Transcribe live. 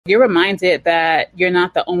You're reminded that you're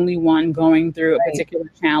not the only one going through a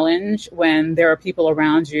particular challenge when there are people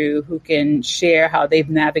around you who can share how they've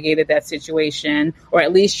navigated that situation, or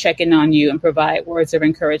at least check in on you and provide words of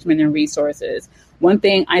encouragement and resources. One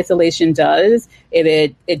thing isolation does,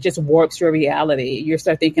 it just warps your reality. You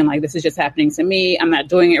start thinking like, this is just happening to me. I'm not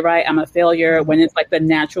doing it right. I'm a failure, when it's like the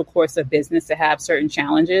natural course of business to have certain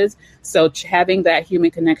challenges. So having that human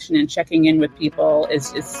connection and checking in with people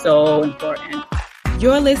is so important.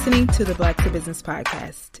 You're listening to the Black to Business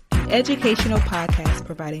Podcast, an educational podcast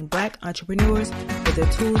providing Black entrepreneurs with the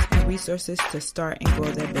tools and resources to start and grow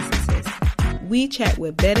their businesses. We chat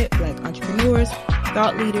with vetted Black entrepreneurs,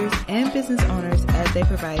 thought leaders, and business owners as they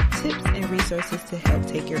provide tips and resources to help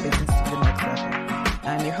take your business to the next level.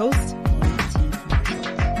 I'm your host, Marshall.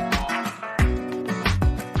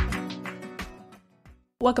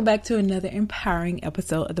 Welcome back to another empowering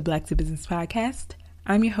episode of the Black to Business Podcast.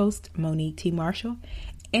 I'm your host, Monique T. Marshall,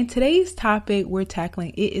 and today's topic we're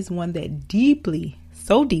tackling, it is one that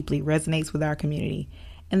so deeply resonates with our community,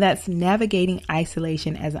 and that's navigating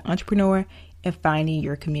isolation as an entrepreneur and finding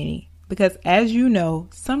your community. Because as you know,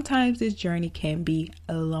 sometimes this journey can be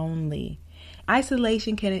lonely.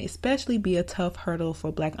 Isolation can especially be a tough hurdle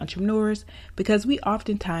for Black entrepreneurs because we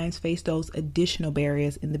oftentimes face those additional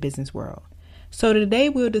barriers in the business world. So today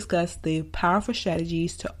we'll discuss the powerful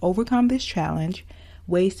strategies to overcome this challenge,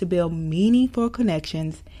 ways to build meaningful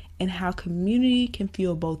connections, and how community can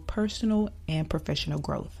fuel both personal and professional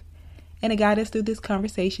growth. And to guide us through this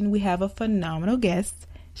conversation, we have a phenomenal guest,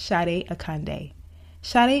 Shadé Akande.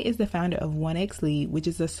 Shadé is the founder of 1X Lead, which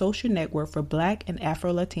is a social network for Black and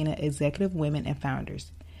Afro-Latina executive women and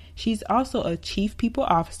founders. She's also a chief people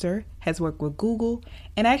officer, has worked with Google,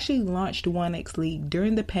 and actually launched 1X Lead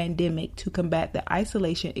during the pandemic to combat the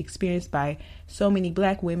isolation experienced by so many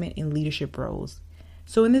Black women in leadership roles.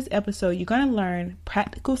 So in this episode, you're going to learn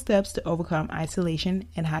practical steps to overcome isolation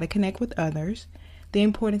and how to connect with others, the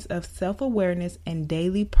importance of self-awareness and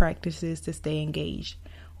daily practices to stay engaged.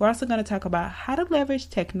 We're also going to talk about how to leverage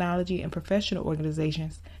technology and professional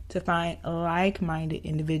organizations to find like-minded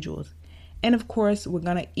individuals. And of course, we're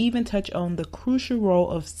going to even touch on the crucial role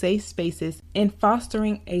of safe spaces in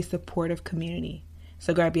fostering a supportive community.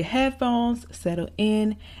 So grab your headphones, settle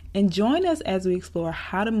in, and join us as we explore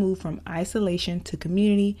how to move from isolation to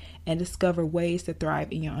community and discover ways to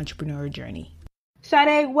thrive in your entrepreneurial journey.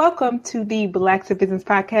 Shadé, welcome to the Black to Business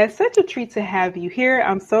Podcast. Such a treat to have you here.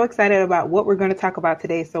 I'm so excited about what we're going to talk about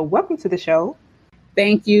today. So welcome to the show.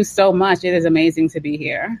 Thank you so much. It is amazing to be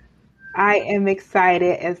here. I am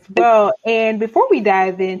excited as well. And before we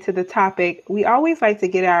dive into the topic, we always like to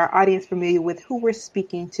get our audience familiar with who we're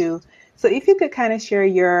speaking to. So if you could kind of share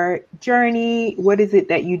your journey, what is it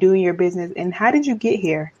that you do in your business and how did you get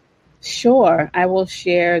here? Sure. I will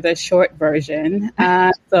share the short version.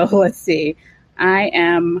 So let's see. I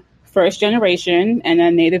am first generation and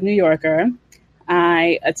a native New Yorker.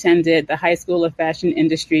 I attended the High School of Fashion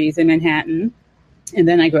Industries in Manhattan. And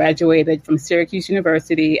then I graduated from Syracuse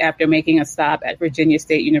University after making a stop at Virginia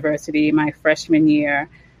State University my freshman year.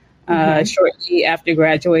 Shortly after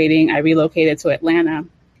graduating, I relocated to Atlanta.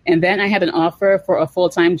 And then I had an offer for a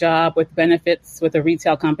full-time job with benefits with a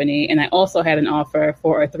retail company. And I also had an offer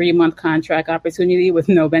for a 3-month contract opportunity with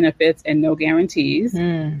no benefits and no guarantees.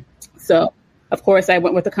 So, of course, I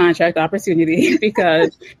went with the contract opportunity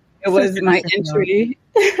because it was my entry.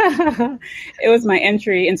 It was my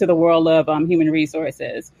entry into the world of human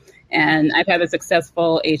resources. And I've had a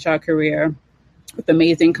successful HR career with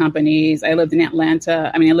amazing companies. I lived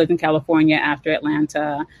in California after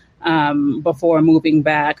Atlanta. Before moving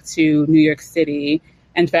back to New York City.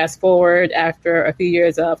 And fast forward, after a few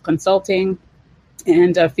years of consulting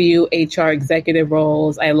and a few HR executive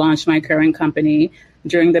roles, I launched my current company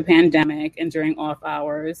during the pandemic and during off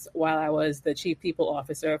hours while I was the chief people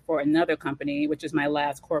officer for another company, which is my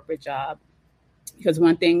last corporate job. Because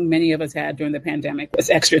one thing many of us had during the pandemic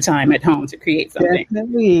was extra time at home to create something.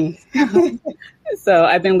 Definitely. So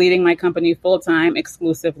I've been leading my company full-time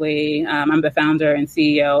exclusively. I'm the founder and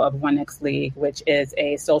CEO of 1X League, which is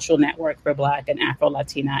a social network for Black and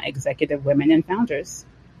Afro-Latina executive women and founders.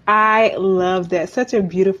 I love that. Such a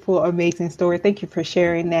beautiful, amazing story. Thank you for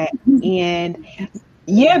sharing that. And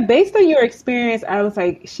yeah, based on your experience, I was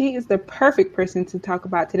like, she is the perfect person to talk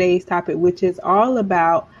about today's topic, which is all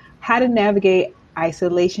about how to navigate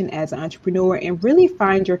isolation as an entrepreneur and really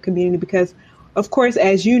find your community. Because, of course,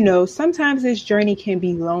 as you know, sometimes this journey can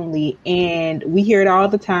be lonely and we hear it all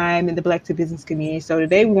the time in the Black to Business community. So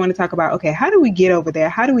today we want to talk about, okay, how do we get over there?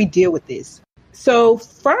 How do we deal with this? So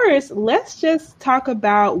first, let's just talk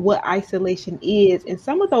about what isolation is and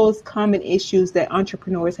some of those common issues that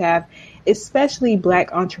entrepreneurs have, especially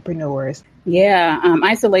Black entrepreneurs. Yeah,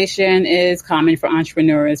 isolation is common for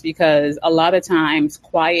entrepreneurs because a lot of times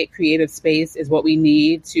quiet creative space is what we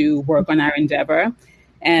need to work on our endeavor.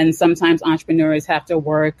 And sometimes entrepreneurs have to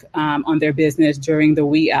work on their business during the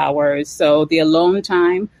wee hours. So the alone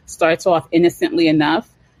time starts off innocently enough,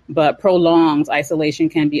 but prolonged isolation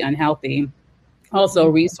can be unhealthy. Also,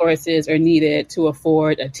 resources are needed to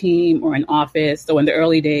afford a team or an office. So in the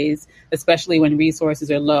early days, especially when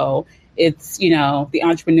resources are low, it's, the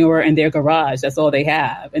entrepreneur and their garage. That's all they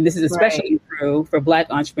have. And this is especially true for Black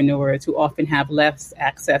entrepreneurs who often have less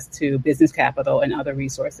access to business capital and other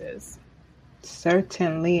resources.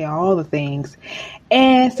 Certainly, all the things.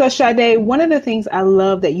 And so, Shadé, one of the things I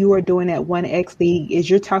love that you are doing at 1X League is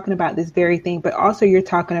you're talking about this very thing, but also you're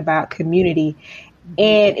talking about community.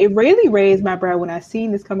 And it really raised my brow when I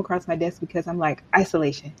seen this come across my desk because I'm like,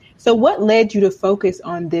 isolation. So what led you to focus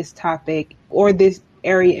on this topic or this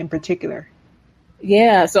area in particular?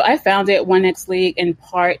 Yeah, so I founded 1X League in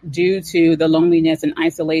part due to the loneliness and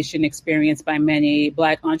isolation experienced by many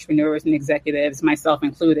Black entrepreneurs and executives, myself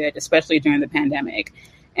included, especially during the pandemic.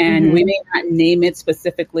 And we may not name it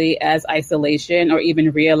specifically as isolation or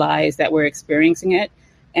even realize that we're experiencing it.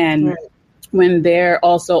 And when there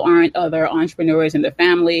also aren't other entrepreneurs in the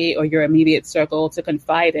family or your immediate circle to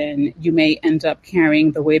confide in, you may end up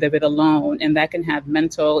carrying the weight of it alone. And that can have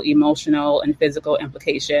mental, emotional, and physical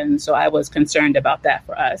implications. So I was concerned about that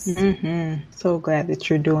for us. So glad that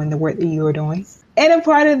you're doing the work that you're doing. And a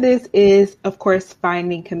part of this is, of course,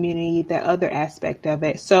 finding community, that other aspect of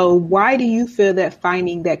it. So why do you feel that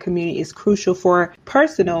finding that community is crucial for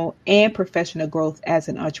personal and professional growth as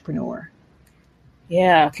an entrepreneur?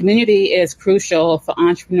 Yeah, community is crucial for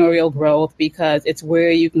entrepreneurial growth because it's where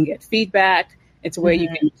you can get feedback. It's where you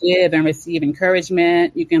can give and receive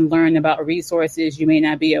encouragement. You can learn about resources you may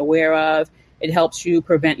not be aware of. It helps you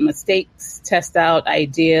prevent mistakes, test out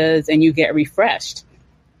ideas, and you get refreshed.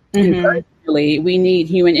 And personally, we need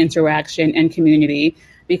human interaction and community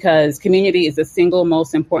because community is the single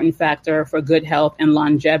most important factor for good health and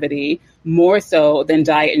longevity, more so than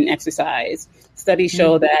diet and exercise. Studies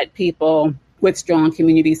show that people with strong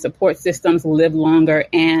community support systems live longer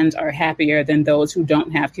and are happier than those who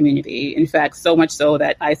don't have community. In fact, so much so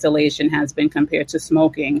that isolation has been compared to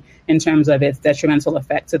smoking in terms of its detrimental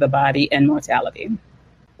effect to the body and mortality.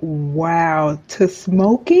 Wow, to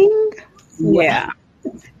smoking? Yeah.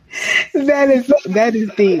 Wow. That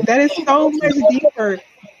is deep. That is so much deeper.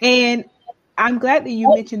 And I'm glad that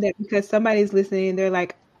you mentioned that because somebody's listening and they're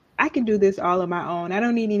like, I can do this all on my own. I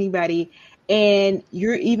don't need anybody. And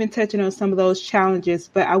you're even touching on some of those challenges,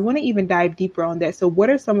 but I want to even dive deeper on that. So what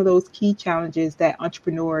are some of those key challenges that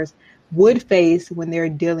entrepreneurs would face when they're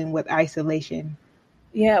dealing with isolation?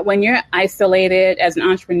 Yeah, when you're isolated as an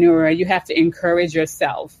entrepreneur, you have to encourage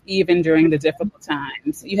yourself, even during the difficult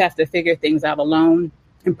times. You have to figure things out alone,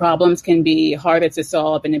 and problems can be harder to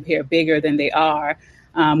solve and appear bigger than they are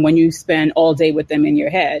when you spend all day with them in your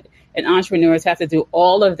head. And entrepreneurs have to do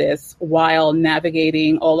all of this while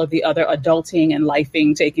navigating all of the other adulting and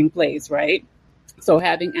lifing taking place, right? So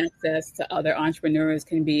having access to other entrepreneurs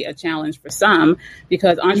can be a challenge for some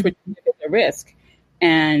because entrepreneurship is a risk.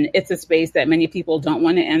 And it's a space that many people don't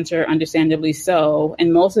want to enter, understandably so.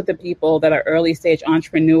 And most of the people that are early stage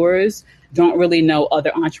entrepreneurs don't really know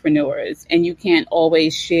other entrepreneurs. And you can't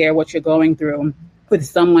always share what you're going through with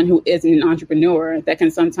someone who isn't an entrepreneur. That can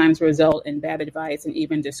sometimes result in bad advice and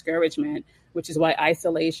even discouragement, which is why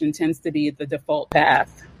isolation tends to be the default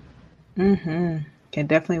path. Can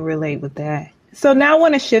definitely relate with that. So now I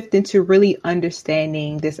want to shift into really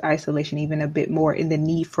understanding this isolation even a bit more in the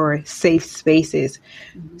need for safe spaces.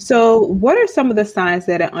 So what are some of the signs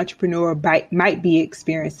that an entrepreneur might be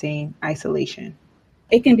experiencing isolation?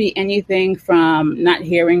 It can be anything from not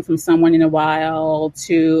hearing from someone in a while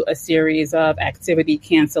to a series of activity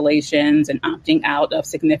cancellations and opting out of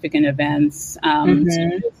significant events,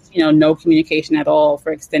 to just, no communication at all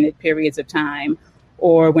for extended periods of time.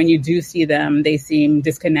 Or when you do see them, they seem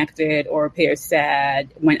disconnected or appear sad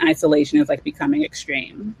when isolation is like becoming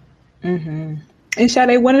extreme. And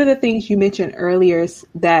Shadé, one of the things you mentioned earlier is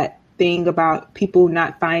that thing about people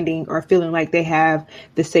not finding or feeling like they have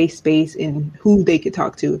the safe space and who they could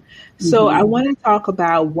talk to. So I want to talk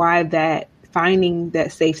about why that finding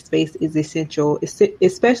that safe space is essential,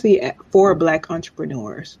 especially for Black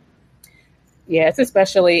entrepreneurs. Yeah, it's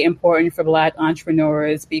especially important for Black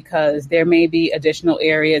entrepreneurs because there may be additional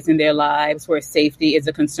areas in their lives where safety is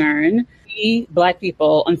a concern. We Black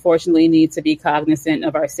people, unfortunately, need to be cognizant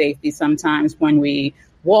of our safety sometimes when we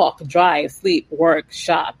walk, drive, sleep, work,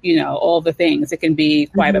 shop, all the things. It can be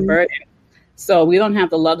quite a burden. So we don't have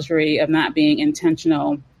the luxury of not being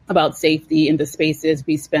intentional about safety in the spaces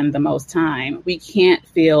we spend the most time. We can't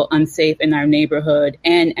feel unsafe in our neighborhood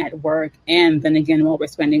and at work, and then again while we're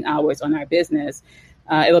spending hours on our business.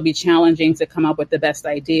 It'll be challenging to come up with the best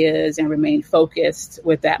ideas and remain focused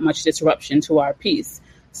with that much disruption to our peace.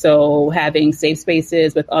 So having safe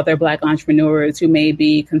spaces with other Black entrepreneurs who may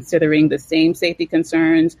be considering the same safety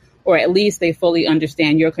concerns, or at least they fully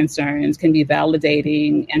understand your concerns, can be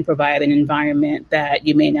validating and provide an environment that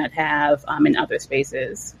you may not have in other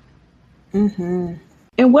spaces. Mm-hmm.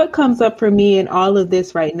 And what comes up for me in all of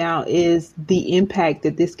this right now is the impact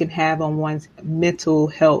that this can have on one's mental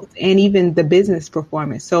health and even the business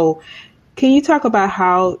performance. So can you talk about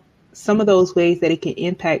how some of those ways that it can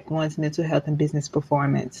impact one's mental health and business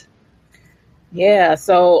performance? Yeah,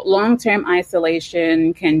 so long-term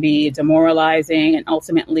isolation can be demoralizing and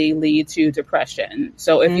ultimately lead to depression.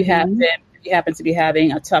 So if you happen to be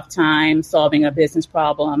having a tough time solving a business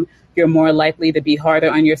problem, you're more likely to be harder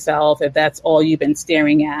on yourself if that's all you've been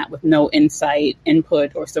staring at with no insight,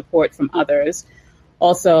 input, or support from others.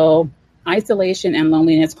 Also, isolation and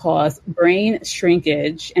loneliness cause brain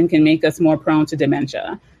shrinkage and can make us more prone to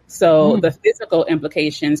dementia. So the physical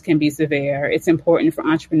implications can be severe. It's important for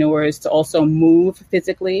entrepreneurs to also move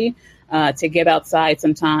physically, to get outside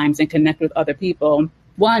sometimes and connect with other people.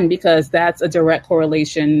 One, because that's a direct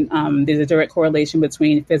correlation. There's a direct correlation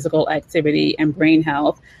between physical activity and brain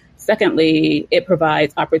health. Secondly, it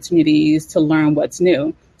provides opportunities to learn what's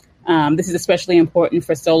new. This is especially important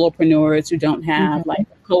for solopreneurs who don't have like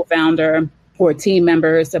a co-founder or team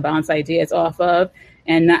members to bounce ideas off of,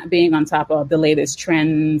 and not being on top of the latest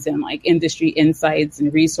trends and like industry insights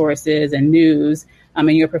and resources and news in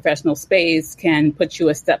your professional space can put you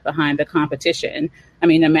a step behind the competition. I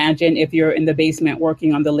mean, imagine if you're in the basement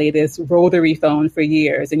working on the latest rotary phone for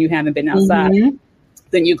years and you haven't been outside.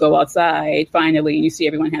 Then you go outside finally and you see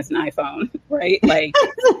everyone has an iPhone, right? Like,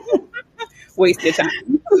 waste your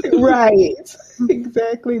time. Right.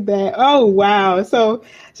 Exactly that. Oh, wow. So,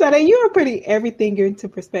 Shadé, you are putting everything into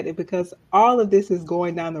perspective because all of this is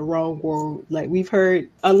going down the wrong road. Like we've heard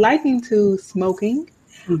a liking to smoking,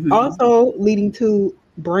 also leading to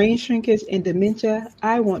brain shrinkage and dementia.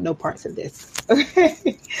 I want no parts of this.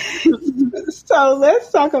 Okay. So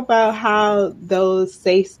let's talk about how those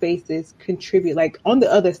safe spaces contribute, like on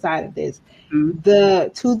the other side of this,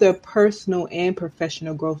 to the personal and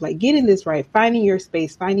professional growth, like getting this right, finding your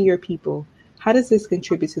space, finding your people. How does this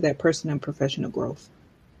contribute to that personal and professional growth?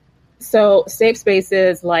 So safe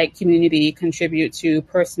spaces like community contribute to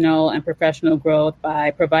personal and professional growth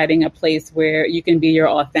by providing a place where you can be your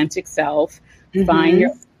authentic self, find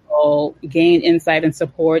your goal, gain insight and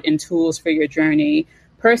support and tools for your journey.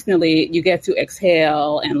 Personally, you get to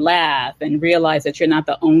exhale and laugh and realize that you're not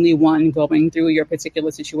the only one going through your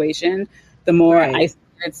particular situation. The more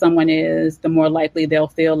isolated someone is, the more likely they'll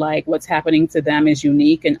feel like what's happening to them is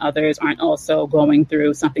unique and others aren't also going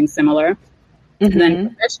through something similar. And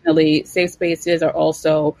then professionally, safe spaces are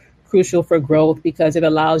also crucial for growth because it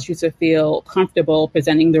allows you to feel comfortable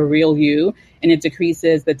presenting the real you, and it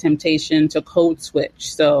decreases the temptation to code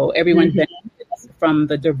switch. So everyone benefits from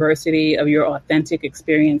the diversity of your authentic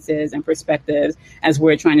experiences and perspectives as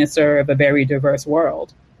we're trying to serve a very diverse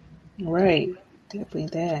world. Right. Definitely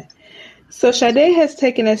that. So Shadé has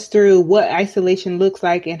taken us through what isolation looks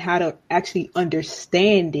like and how to actually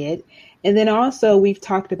understand it. And then also we've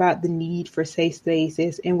talked about the need for safe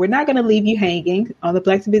spaces, and we're not going to leave you hanging on the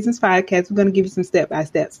Black to Business podcast. We're going to give you some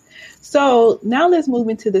step-by-steps. So now let's move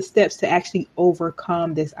into the steps to actually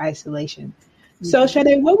overcome this isolation. So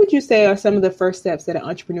Shadé, what would you say are some of the first steps that an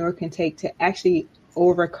entrepreneur can take to actually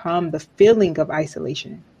overcome the feeling of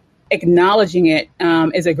isolation? Acknowledging it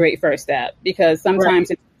is a great first step, because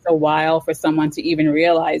sometimes it takes a while for someone to even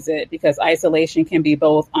realize it, because isolation can be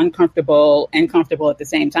both uncomfortable and comfortable at the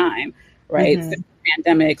same time. Right. Since the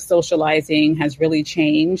pandemic, socializing has really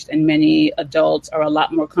changed, and many adults are a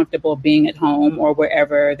lot more comfortable being at home or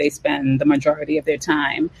wherever they spend the majority of their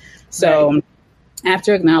time. So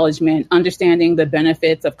after acknowledgement, understanding the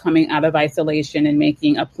benefits of coming out of isolation and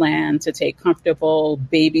making a plan to take comfortable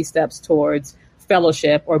baby steps towards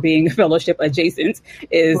fellowship or being fellowship adjacent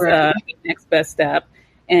is the next best step.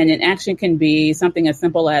 And an action can be something as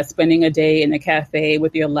simple as spending a day in a cafe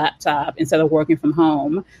with your laptop instead of working from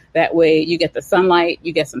home. That way you get the sunlight,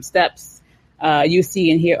 you get some steps, you see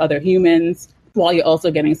and hear other humans while you're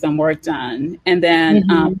also getting some work done. And then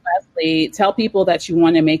definitely tell people that you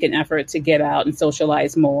want to make an effort to get out and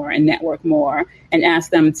socialize more and network more, and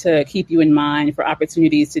ask them to keep you in mind for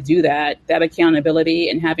opportunities to do that. That accountability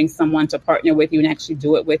and having someone to partner with you and actually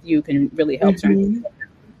do it with you can really help turn things around.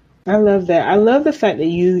 I love that. I love the fact that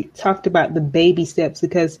you talked about the baby steps,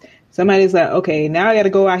 because somebody's like, okay, now I got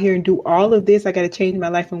to go out here and do all of this. I got to change my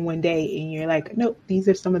life in one day. And you're like, nope, these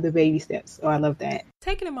are some of the baby steps. Oh, I love that.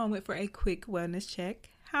 Taking a moment for a quick wellness check.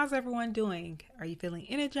 How's everyone doing? Are you feeling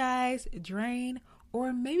energized, drained,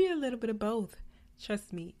 or maybe a little bit of both?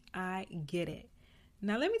 Trust me, I get it.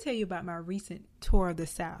 Now, let me tell you about my recent tour of the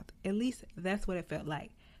South. At least that's what it felt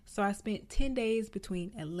like. So I spent 10 days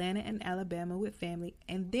between Atlanta and Alabama with family,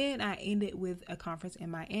 and then I ended with a conference in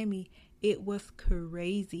Miami. It was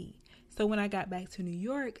crazy. So when I got back to New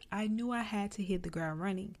York, I knew I had to hit the ground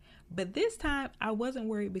running. But this time, I wasn't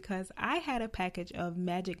worried because I had a package of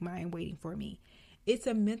Magic Mind waiting for me. It's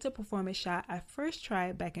a mental performance shot I first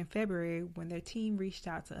tried back in February when their team reached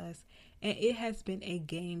out to us, and it has been a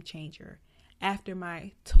game changer. After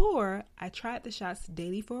my tour, I tried the shots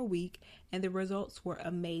daily for a week, and the results were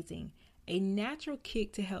amazing. A natural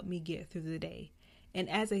kick to help me get through the day. And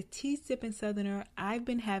as a tea-sipping Southerner, I've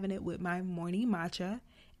been having it with my morning matcha.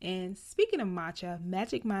 And speaking of matcha,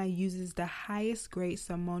 Magic Mind uses the highest grade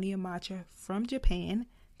Salmonia matcha from Japan.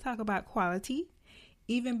 Talk about quality.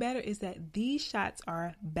 Even better is that these shots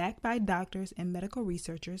are backed by doctors and medical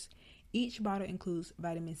researchers. Each bottle includes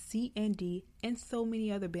vitamin C and D and so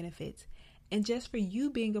many other benefits. And just for you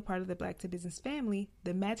being a part of the Black to Business family,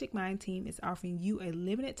 the Magic Mind team is offering you a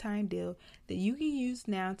limited time deal that you can use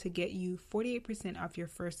now to get you 48% off your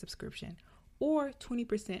first subscription or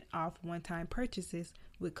 20% off one-time purchases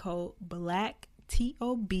with code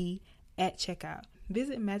BLACKTOB at checkout.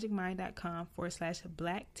 Visit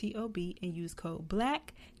magicmind.com/BlackTOB and use code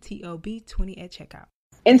BLACKTOB20 at checkout.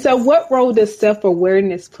 And so what role does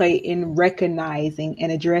self-awareness play in recognizing and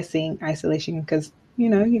addressing isolation? Because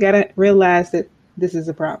you got to realize that this is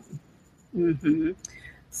a problem. Mm-hmm.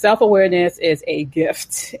 Self-awareness is a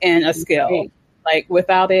gift and a skill. Okay. Like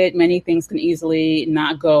without it, many things can easily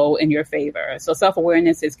not go in your favor. So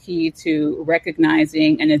self-awareness is key to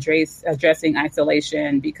recognizing and addressing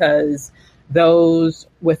isolation, because those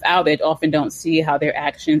without it often don't see how their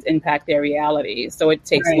actions impact their reality. So it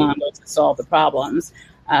takes longer to solve the problems.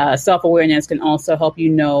 Self-awareness can also help you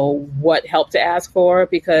know what help to ask for,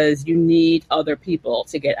 because you need other people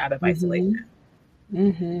to get out of isolation.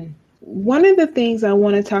 Mm-hmm. One of the things I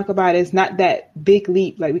want to talk about is not that big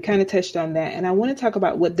leap, like we kind of touched on that. And I want to talk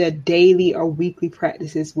about what the daily or weekly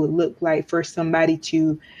practices would look like for somebody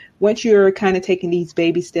to, once you're kind of taking these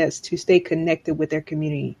baby steps, to stay connected with their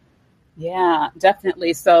community. Yeah,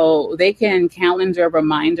 definitely. So they can calendar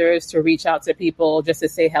reminders to reach out to people just to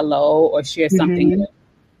say hello or share something. Mm-hmm.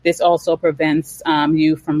 This also prevents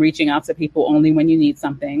you from reaching out to people only when you need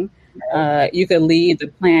something. You could lead the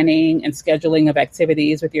planning and scheduling of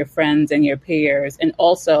activities with your friends and your peers, and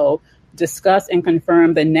also discuss and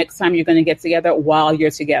confirm the next time you're going to get together while you're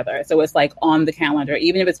together. So it's like on the calendar,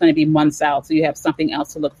 even if it's going to be months out, so you have something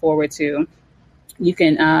else to look forward to. You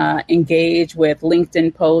can engage with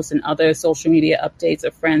LinkedIn posts and other social media updates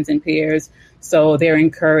of friends and peers. So they're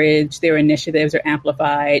encouraged, their initiatives are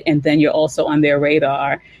amplified, and then you're also on their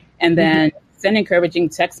radar. And then send encouraging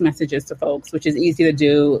text messages to folks, which is easy to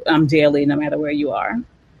do daily, no matter where you are.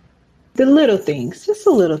 The little things, just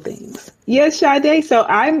the little things. Yes, Shadé. So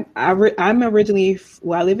I'm originally,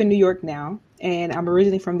 I live in New York now, and I'm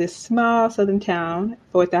originally from this small southern town,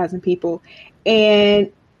 4,000 people.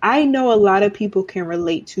 And I know a lot of people can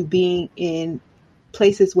relate to being in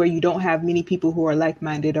places where you don't have many people who are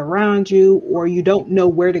like-minded around you, or you don't know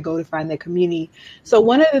where to go to find that community. So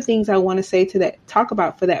one of the things I want to talk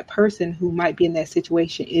about for that person who might be in that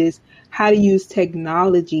situation is how to use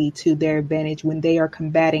technology to their advantage when they are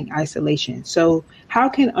combating isolation. So how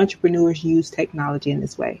can entrepreneurs use technology in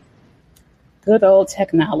this way? Good old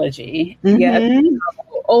technology. Mm-hmm. Yes.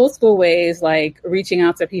 Old school ways like reaching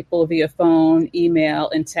out to people via phone, email,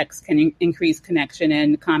 and text can increase connection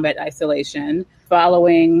and combat isolation.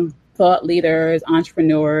 Following thought leaders,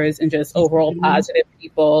 entrepreneurs, and just overall positive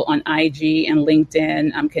people on IG and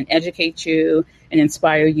LinkedIn can educate you and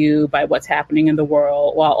inspire you by what's happening in the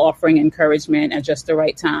world while offering encouragement at just the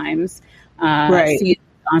right times. See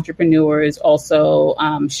entrepreneurs also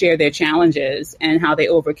share their challenges and how they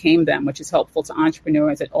overcame them, which is helpful to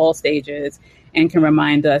entrepreneurs at all stages and can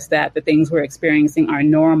remind us that the things we're experiencing are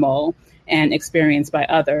normal and experienced by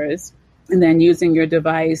others. And then using your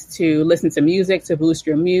device to listen to music to boost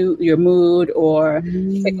your mood, or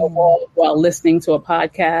take a walk while listening to a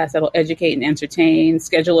podcast that'll educate and entertain.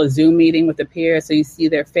 Schedule a Zoom meeting with a peer so you see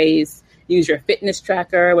their face. use your fitness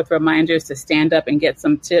tracker with reminders to stand up and get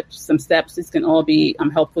some tips, some steps. This can all be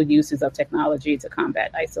helpful uses of technology to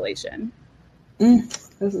combat isolation. This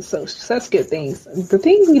is such good things. The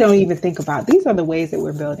things we don't even think about. These are the ways that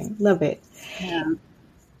we're building. Love it. Yeah.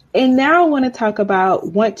 And now I want to talk about,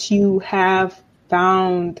 once you have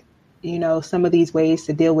found, some of these ways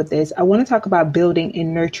to deal with this, I want to talk about building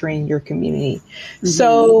and nurturing your community. Mm-hmm.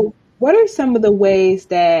 So what are some of the ways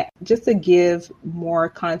that, just to give more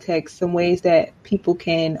context, some ways that people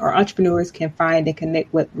can, or entrepreneurs can find and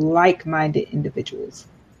connect with like-minded individuals?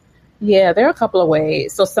 Yeah, there are a couple of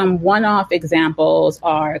ways. So some one-off examples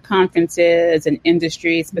are conferences and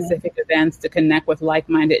industry-specific events to connect with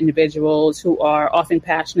like-minded individuals who are often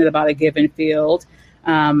passionate about a given field.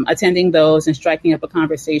 Attending those and striking up a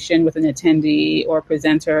conversation with an attendee or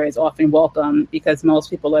presenter is often welcome because most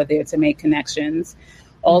people are there to make connections.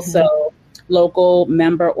 Also, local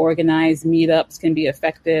member-organized meetups can be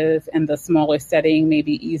effective, and the smaller setting may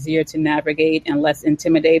be easier to navigate and less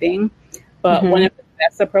intimidating. But one of the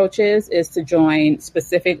best approaches is to join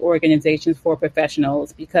specific organizations for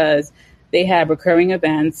professionals because they have recurring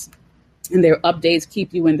events and their updates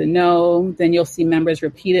keep you in the know. Then you'll see members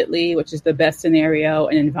repeatedly, which is the best scenario,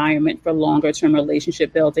 an environment for longer-term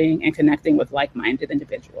relationship building and connecting with like-minded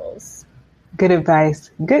individuals. Good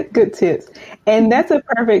advice. Good tips. And that's a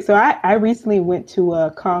perfect. So I recently went to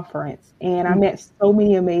a conference and I met so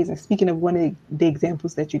many amazing, speaking of one of the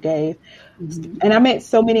examples that you gave, and I met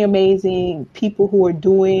so many amazing people who are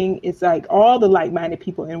doing, it's like all the like-minded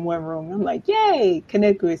people in one room. I'm like, yay,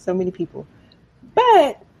 connect with so many people.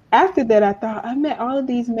 But after that, I thought, I met all of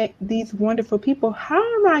these wonderful people. How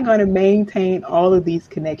am I going to maintain all of these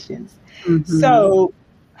connections? So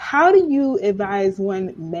how do you advise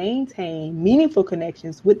one maintain meaningful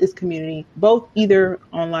connections with this community, both either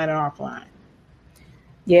online or offline?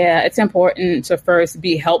 Yeah, it's important to first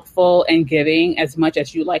be helpful and giving as much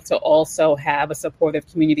as you like to also have a supportive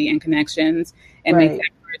community and connections, and make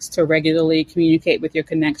efforts to regularly communicate with your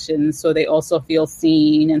connections so they also feel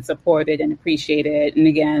seen and supported and appreciated. And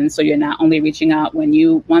again, so you're not only reaching out when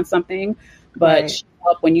you want something, but show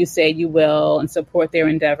up when you say you will and support their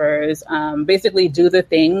endeavors. Basically do the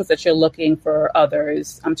things that you're looking for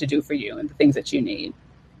others to do for you and the things that you need.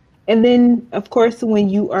 And then, of course, when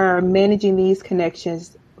you are managing these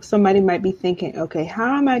connections, somebody might be thinking, okay,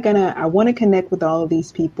 how am I I want to connect with all of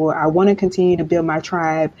these people. I want to continue to build my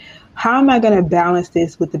tribe. How am I going to balance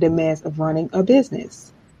this with the demands of running a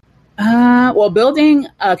business? Well, building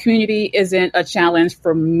a community isn't a challenge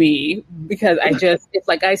for me because it's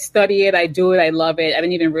like I study it, I do it, I love it. I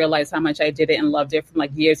didn't even realize how much I did it and loved it for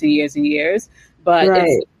like years and years and years. But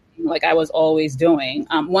it's like I was always doing.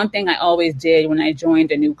 One thing I always did when I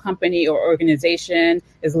joined a new company or organization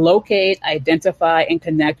is locate, identify, and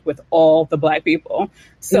connect with all the Black people.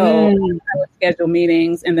 So I would schedule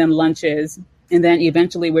meetings and then lunches. And then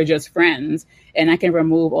eventually we're just friends, and I can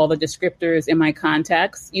remove all the descriptors in my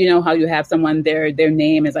contacts. You know how you have someone, their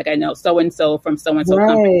name is like, I know so-and-so from so-and-so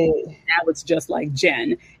company. Now it's just like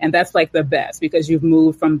Jen. And that's like the best because you've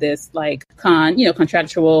moved from this like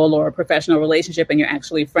contractual or professional relationship and you're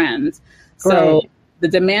actually friends. So the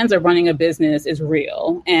demands of running a business is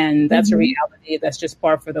real. And that's a reality that's just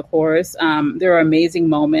par for the course. There are amazing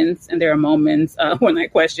moments, and there are moments when I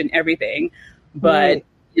question everything. But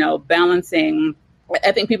balancing,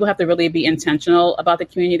 I think people have to really be intentional about the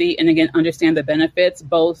community and again, understand the benefits,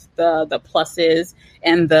 both the pluses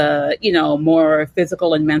and the, more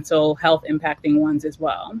physical and mental health impacting ones as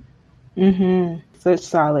well. Such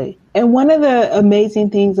solid. And one of the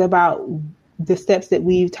amazing things about the steps that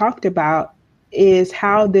we've talked about is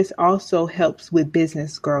how this also helps with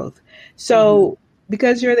business growth. So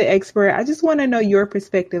because you're the expert, I just want to know your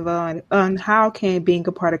perspective on how can being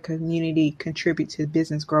a part of community contribute to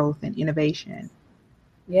business growth and innovation?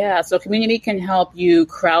 Yeah, so community can help you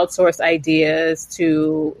crowdsource ideas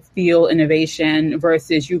to fuel innovation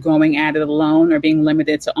versus you going at it alone or being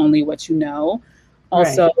limited to only what you know.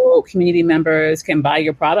 Also, community members can buy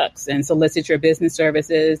your products and solicit your business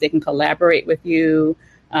services. They can collaborate with you,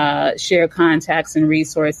 share contacts and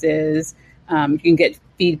resources. You can get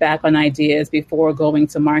feedback on ideas before going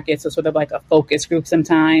to market. So sort of like a focus group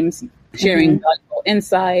sometimes, sharing valuable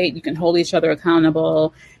insight. You can hold each other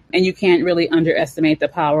accountable. And you can't really underestimate the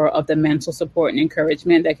power of the mental support and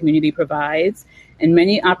encouragement that community provides. And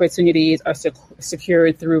many opportunities are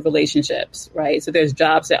secured through relationships, right? So there's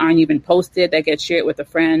jobs that aren't even posted that get shared with a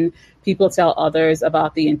friend. People tell others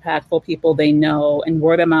about the impactful people they know. And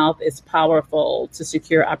word of mouth is powerful to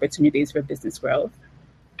secure opportunities for business growth.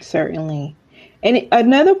 Certainly. And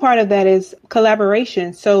another part of that is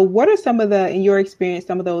collaboration. So what are some of in your experience,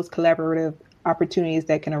 some of those collaborative opportunities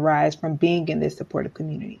that can arise from being in this supportive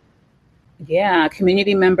community? Yeah,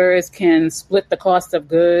 community members can split the cost of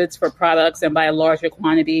goods for products and buy larger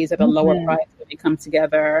quantities at a lower price when they come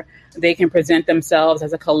together. They can present themselves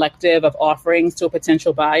as a collective of offerings to a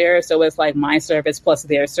potential buyer. So it's like my service plus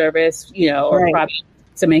their service, or Right. product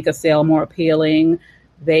to make a sale more appealing.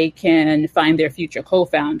 They can find their future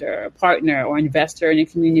co-founder, partner, or investor in a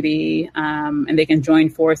community, and they can join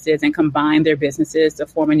forces and combine their businesses to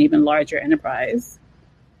form an even larger enterprise.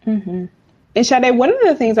 Mm-hmm. And Shadé, one of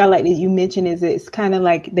the things I like that you mentioned is it's kind of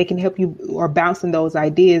like they can help you or bouncing those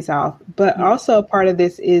ideas off. But also a part of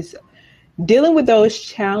this is dealing with those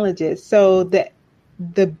challenges so that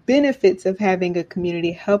the benefits of having a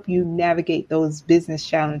community help you navigate those business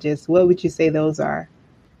challenges. What would you say those are?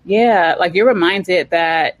 Yeah, like you're reminded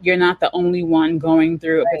that you're not the only one going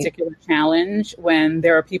through a Right. particular challenge when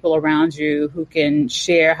there are people around you who can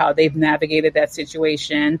share how they've navigated that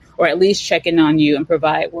situation or at least check in on you and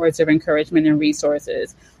provide words of encouragement and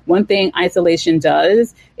resources. One thing isolation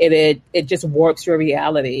does, it just warps your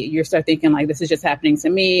reality. You start thinking like this is just happening to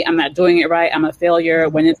me. I'm not doing it right. I'm a failure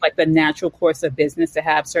when it's like the natural course of business to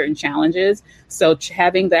have certain challenges. So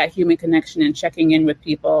having that human connection and checking in with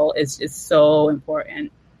people is just so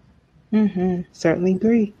important. Mm-hmm. Certainly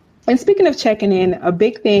agree. And speaking of checking in, a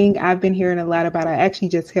big thing I've been hearing a lot about, I actually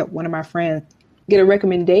just helped one of my friends get a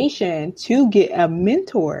recommendation to get a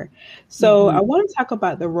mentor. So I want to talk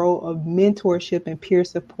about the role of mentorship and peer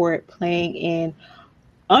support playing in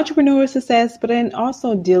entrepreneur success, but then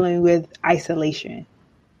also dealing with isolation.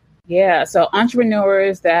 Yeah, so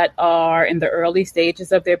entrepreneurs that are in the early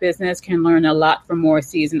stages of their business can learn a lot from more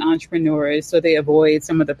seasoned entrepreneurs so they avoid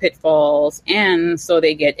some of the pitfalls and so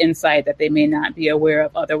they get insight that they may not be aware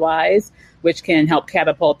of otherwise, which can help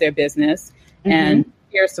catapult their business. And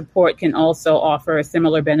peer support can also offer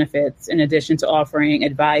similar benefits in addition to offering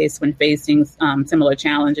advice when facing similar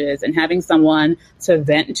challenges. And having someone to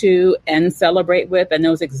vent to and celebrate with that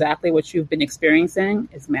knows exactly what you've been experiencing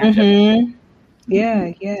is magic.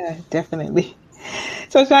 Yeah, definitely.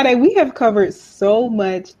 So, Sade, we have covered so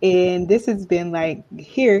much, and this has been like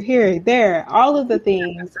here, there, all of the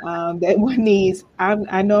things that one needs.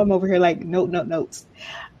 I know I'm over here like notes.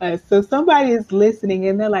 So somebody is listening,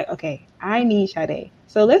 and they're like, okay, I need Sade.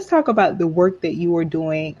 So let's talk about the work that you are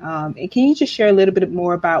doing. And can you just share a little bit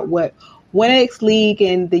more about what 1X League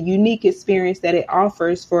and the unique experience that it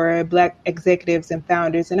offers for Black executives and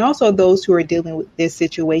founders, and also those who are dealing with this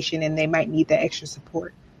situation and they might need that extra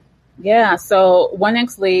support? Yeah, so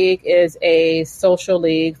 1X League is a social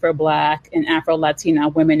league for Black and Afro-Latina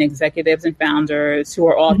women executives and founders who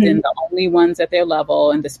are often the only ones at their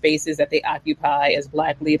level in the spaces that they occupy as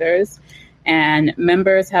Black leaders. And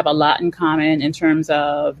members have a lot in common in terms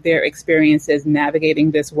of their experiences navigating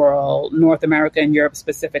this world, North America and Europe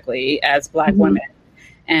specifically, as Black women.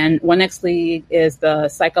 And 1X League is the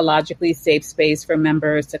psychologically safe space for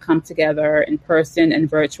members to come together in person and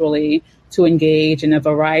virtually to engage in a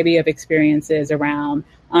variety of experiences around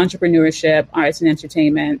entrepreneurship, arts and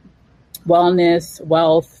entertainment, wellness,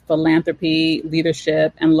 wealth, philanthropy,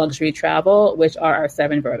 leadership, and luxury travel, which are our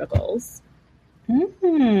 7 verticals.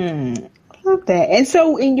 Love that. And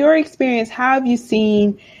so in your experience, how have you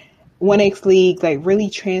seen 1X League like really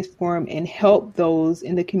transform and help those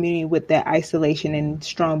in the community with that isolation and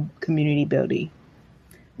strong community building?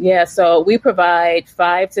 Yeah, so we provide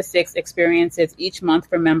 5 to 6 experiences each month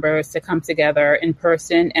for members to come together in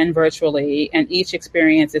person and virtually. And each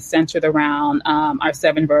experience is centered around our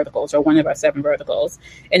 7 verticals or one of our 7 verticals.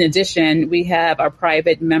 In addition, we have our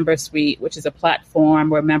private member suite, which is a platform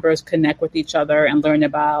where members connect with each other and learn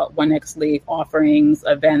about 1X League offerings,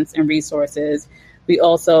 events, and resources. We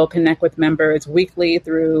also connect with members weekly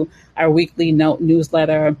through our weekly note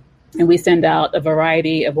newsletter. And we send out a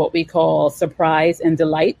variety of what we call surprise and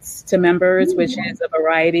delights to members, which is a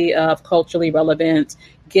variety of culturally relevant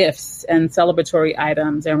gifts and celebratory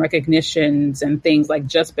items and recognitions and things like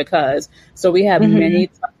just because. So we have many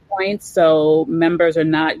touch points. So members are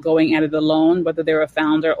not going at it alone, whether they're a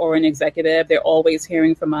founder or an executive. They're always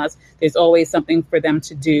hearing from us. There's always something for them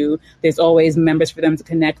to do. There's always members for them to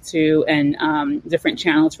connect to and different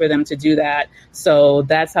channels for them to do that. So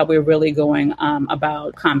that's how we're really going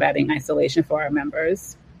about combating isolation for our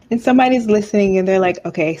members. And somebody's listening and they're like,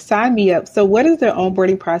 okay, sign me up. So what does their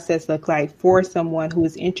onboarding process look like for someone who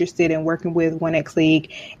is interested in working with 1X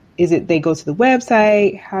League? Is it they go to the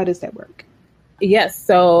website? How does that work? Yes.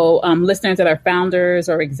 So listeners that are founders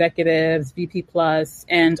or executives, VP plus,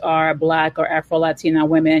 and are Black or Afro-Latina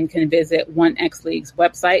women can visit 1X League's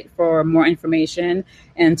website for more information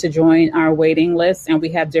and to join our waiting list. And we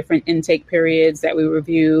have different intake periods that we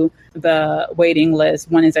review the waiting list.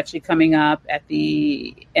 One is actually coming up at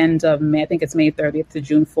the end of May. I think it's May 30th to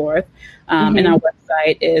June 4th. And our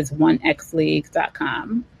website is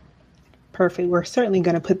 1xleague.com. Perfect. We're certainly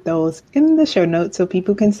going to put those in the show notes so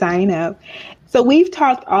people can sign up. So we've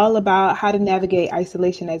talked all about how to navigate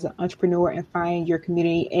isolation as an entrepreneur and find your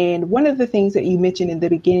community. And one of the things that you mentioned in the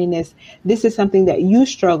beginning is this is something that you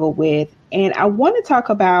struggle with. And I want to talk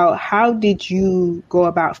about how did you go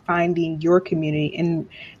about finding your community, and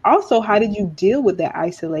also how did you deal with that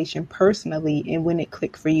isolation personally and when it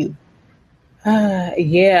clicked for you?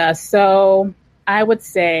 Yeah. So I would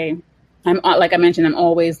say like I mentioned, I'm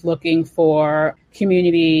always looking for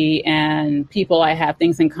community and people I have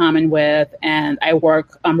things in common with. And I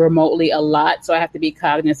work remotely a lot. So I have to be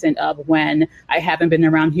cognizant of when I haven't been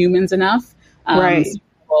around humans enough. Right. So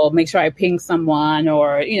I'll make sure I ping someone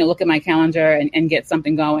or, look at my calendar and get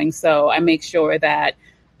something going. So I make sure that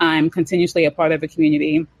I'm continuously a part of a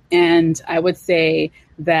community. And I would say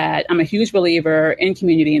that I'm a huge believer in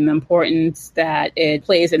community and the importance that it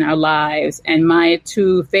plays in our lives. And my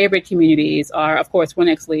two favorite communities are, of course,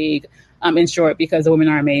 1X League, in short, because the women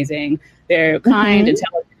are amazing. They're kind,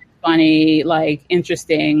 intelligent, funny,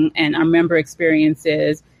 interesting. And our member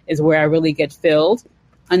experiences is where I really get filled.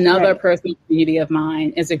 Another personal community of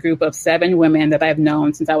mine is a group of 7 women that I've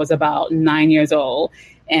known since I was about 9 years old.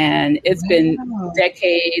 And it's been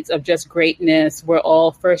decades of just greatness. We're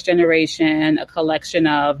all first generation, a collection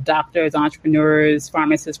of doctors, entrepreneurs,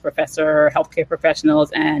 pharmacists, professors, healthcare professionals.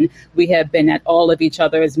 And we have been at all of each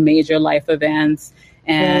other's major life events.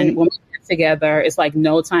 And when we get together, it's like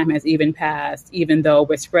no time has even passed, even though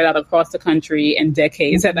we're spread out across the country and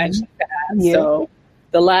decades have actually passed. Yeah. So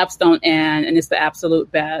the laughs don't end, and it's the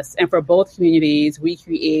absolute best. And for both communities, we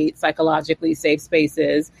create psychologically safe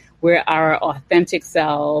spaces where our authentic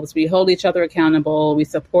selves, we hold each other accountable, we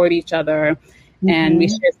support each other, and we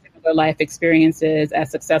share similar life experiences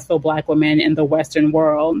as successful Black women in the Western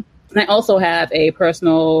world. And I also have a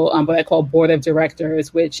personal, what I call board of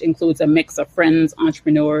directors, which includes a mix of friends,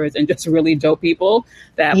 entrepreneurs, and just really dope people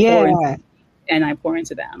that pour into me, and I pour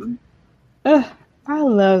into them. I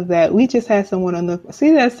love that. We just had someone on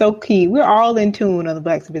that's so key. We're all in tune on the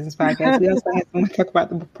Black to Business podcast. We also had someone talk about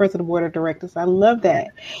the personal board of directors. I love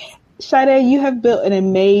that. Shadé, you have built an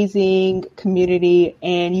amazing community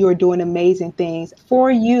and you are doing amazing things.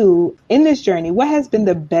 For you in this journey, what has been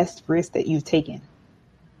the best risk that you've taken?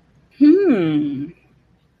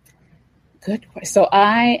 Good question. So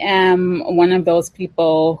I am one of those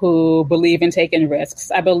people who believe in taking risks.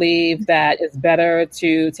 I believe that it's better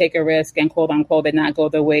to take a risk and quote unquote and not go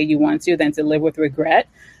the way you want to than to live with regret.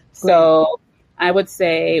 So I would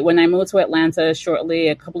say when I moved to Atlanta shortly,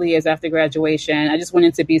 a couple of years after graduation, I just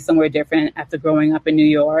wanted to be somewhere different after growing up in New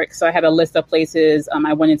York. So I had a list of places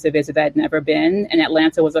I wanted to visit that I'd never been. And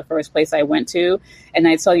Atlanta was the first place I went to. And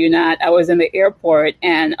I tell you not, I was in the airport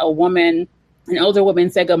and an older woman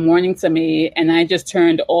said good morning to me, and I just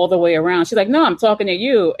turned all the way around. She's like, no, I'm talking to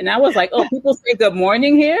you. And I was like, oh, people say good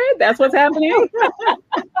morning here? That's what's happening?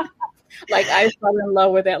 I fell in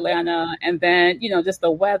love with Atlanta. And then, just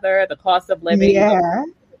the weather, the cost of living,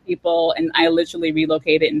 people. And I literally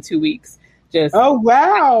relocated in 2 weeks. Oh,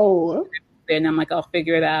 wow. And I'm like, I'll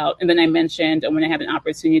figure it out. And then I mentioned when I had an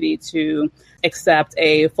opportunity to accept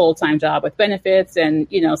a full-time job with benefits and,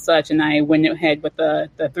 such. And I went ahead with the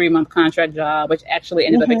 3-month contract job, which actually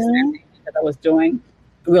ended up extending because I was doing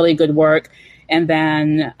really good work. And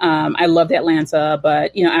then I loved Atlanta,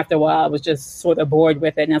 but, after a while I was just sort of bored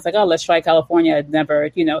with it. And I was like, oh, let's try California. I'd never,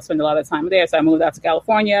 spent a lot of time there. So I moved out to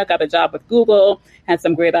California, got a job with Google, had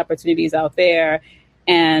some great opportunities out there.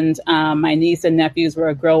 And my niece and nephews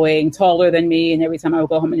were growing taller than me. And every time I would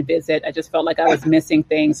go home and visit, I just felt like I was missing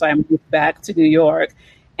things. So I moved back to New York.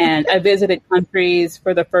 And I visited countries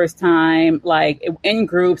for the first time, in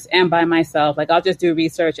groups and by myself. I'll just do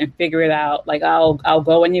research and figure it out. I'll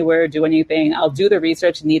go anywhere, do anything. I'll do the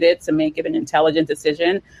research needed to make it an intelligent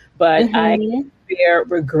decision. But I fear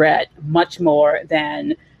regret much more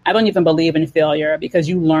than I don't even believe in failure because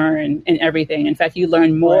you learn in everything. In fact, you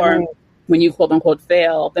learn more when you quote unquote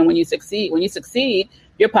fail than when you succeed. When you succeed,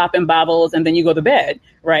 you're popping bottles and then you go to bed,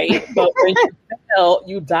 right? But when you fail,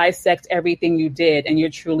 you dissect everything you did and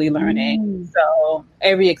you're truly learning. So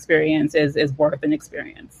every experience is worth an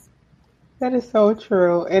experience. That is so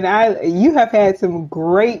true. And you have had some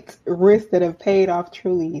great risks that have paid off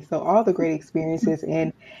truly. So all the great experiences.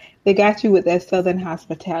 And They got you with that Southern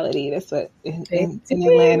hospitality. That's what in Did.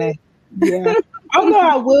 Atlanta. Yeah. Although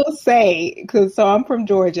I will say, so I'm from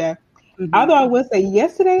Georgia. Although I will say,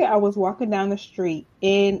 yesterday I was walking down the street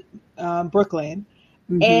in Brooklyn,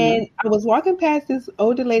 and I was walking past this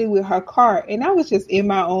older lady with her car, and I was just in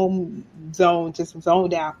my own zone, just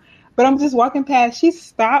zoned out. But I'm just walking past. She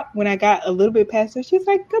stopped when I got a little bit past her. She's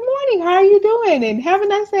like, "Good morning, how are you doing? And have a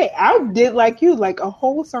nice day." I did like you, like a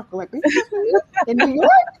whole circle, like in New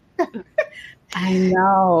York. I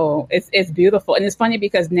know it's beautiful, and it's funny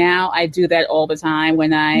because now I do that all the time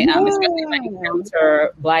when I, especially when I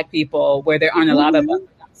encounter Black people where there aren't a lot of us.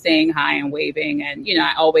 I'm saying hi and waving, and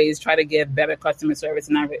I always try to give better customer service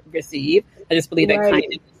than I receive. I just believe that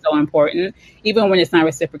kindness is so important, even when it's not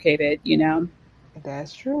reciprocated.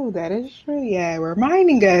 That's true. That is true. Yeah,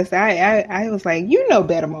 reminding us. I was like,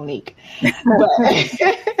 better, Monique. But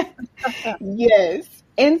yes.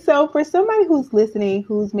 And so for somebody who's listening,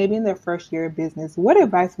 who's maybe in their first year of business, what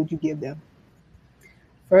advice would you give them?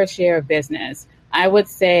 First year of business, I would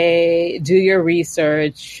say do your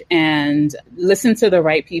research and listen to the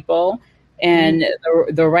right people. And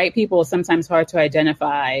the right people is sometimes hard to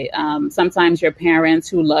identify. Sometimes your parents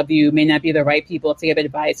who love you may not be the right people to give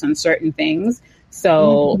advice on certain things.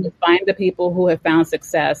 So find the people who have found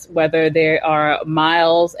success, whether they are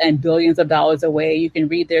miles and billions of dollars away. You can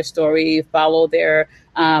read their story, follow their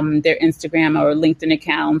Instagram or LinkedIn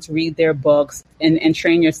accounts, read their books, and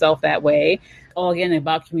train yourself that way. All again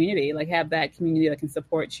about community, like have that community that can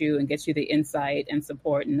support you and get you the insight and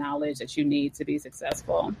support and knowledge that you need to be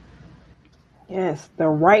successful. Yes, the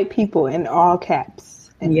right people in all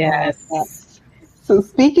caps. Yes. All caps. So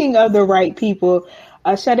speaking of the right people,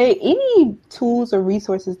 Shadé, any tools or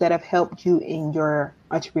resources that have helped you in your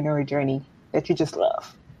entrepreneurial journey that you just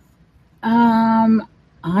love?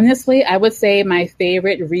 Honestly, I would say my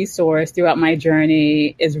favorite resource throughout my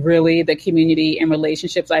journey is really the community and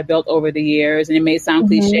relationships I built over the years. And it may sound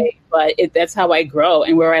cliche, but that's how I grow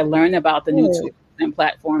and where I learn about the new tools and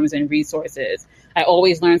platforms and resources. I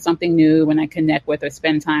always learn something new when I connect with or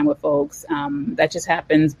spend time with folks. That just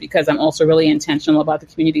happens because I'm also really intentional about the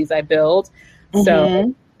communities I build.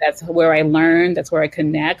 So that's where I learn. That's where I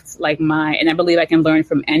connect. And I believe I can learn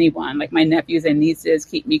from anyone. Like my nephews and nieces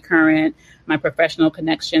keep me current. My professional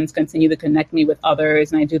connections continue to connect me with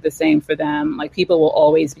others, and I do the same for them. Like people will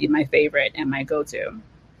always be my favorite and my go-to.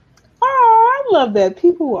 Oh, I love that.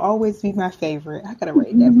 People will always be my favorite. I gotta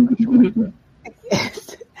write that for sure.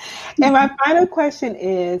 Yes. And my final question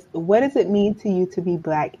is, what does it mean to you to be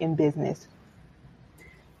Black in business?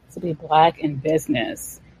 To be Black in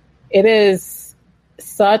business. It is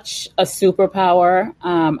such a superpower.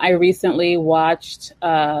 I recently watched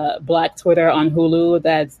Black Twitter on Hulu.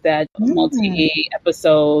 That's that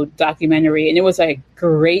multi-episode documentary. And it was a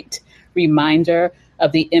great reminder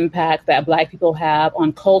of the impact that Black people have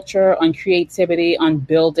on culture, on creativity, on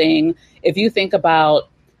building. If you think about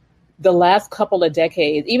the last couple of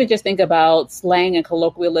decades, even just think about slang and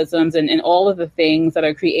colloquialisms and all of the things that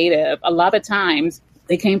are creative, a lot of times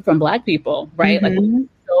they came from Black people, right? Like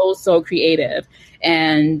so creative.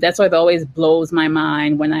 And that's why it always blows my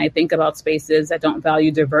mind when I think about spaces that don't value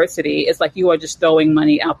diversity. It's like you are just throwing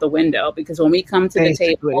money out the window, because when we come to the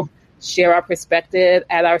table, share our perspective,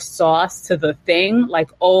 add our sauce to the thing, like,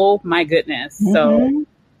 oh my goodness. So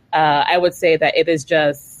I would say that it is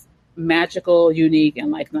just magical, unique,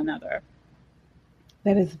 and like none other.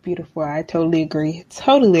 That is beautiful. I totally agree.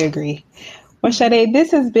 Totally agree. Well, Shadé,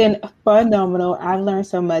 this has been phenomenal. I've learned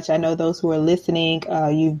so much. I know those who are listening,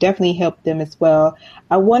 you've definitely helped them as well.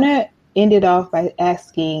 I want to end it off by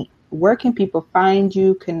asking, where can people find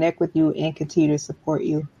you, connect with you, and continue to support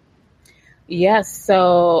you? Yes,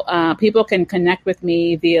 so people can connect with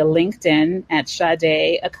me via LinkedIn at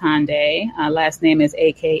Shadé Akande. Last name is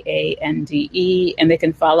Akande, and they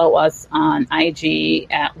can follow us on IG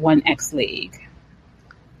at 1X League.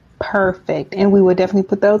 Perfect. And we will definitely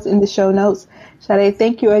put those in the show notes. Shadé,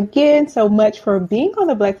 thank you again so much for being on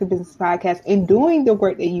the Black to Business podcast and doing the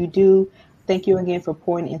work that you do. Thank you again for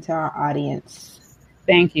pouring into our audience.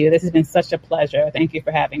 Thank you. This has been such a pleasure. Thank you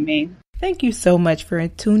for having me. Thank you so much for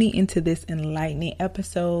tuning into this enlightening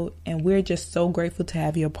episode. And we're just so grateful to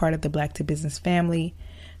have you a part of the Black to Business family.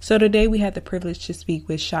 So today we had the privilege to speak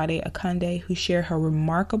with Shadé Akande, who shared her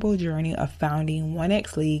remarkable journey of founding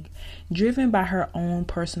 1X League, driven by her own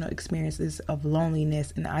personal experiences of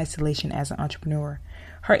loneliness and isolation as an entrepreneur.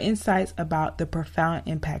 Her insights about the profound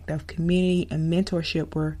impact of community and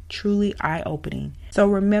mentorship were truly eye-opening. So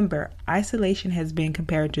remember, isolation has been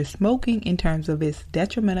compared to smoking in terms of its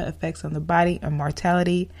detrimental effects on the body and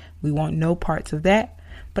mortality. We want no parts of that.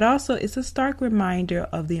 but also it's a stark reminder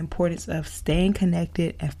of the importance of staying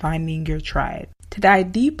connected and finding your tribe. To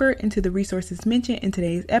dive deeper into the resources mentioned in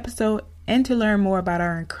today's episode and to learn more about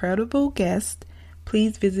our incredible guest,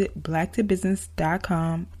 please visit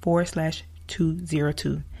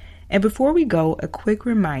blacktobusiness.com/202. And before we go, a quick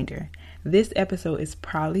reminder. This episode is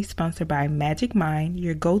proudly sponsored by Magic Mind,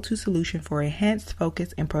 your go-to solution for enhanced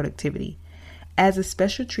focus and productivity. As a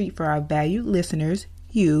special treat for our valued listeners,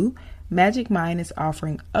 Magic Mind is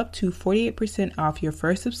offering up to 48% off your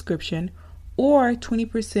first subscription or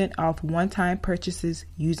 20% off one-time purchases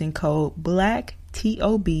using code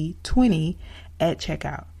BLACKTOB20 at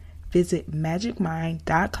checkout. Visit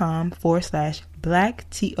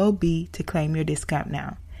magicmind.com/BlackTOB to claim your discount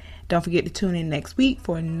now. Don't forget to tune in next week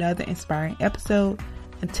for another inspiring episode.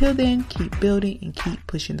 Until then, keep building and keep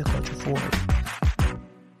pushing the culture forward.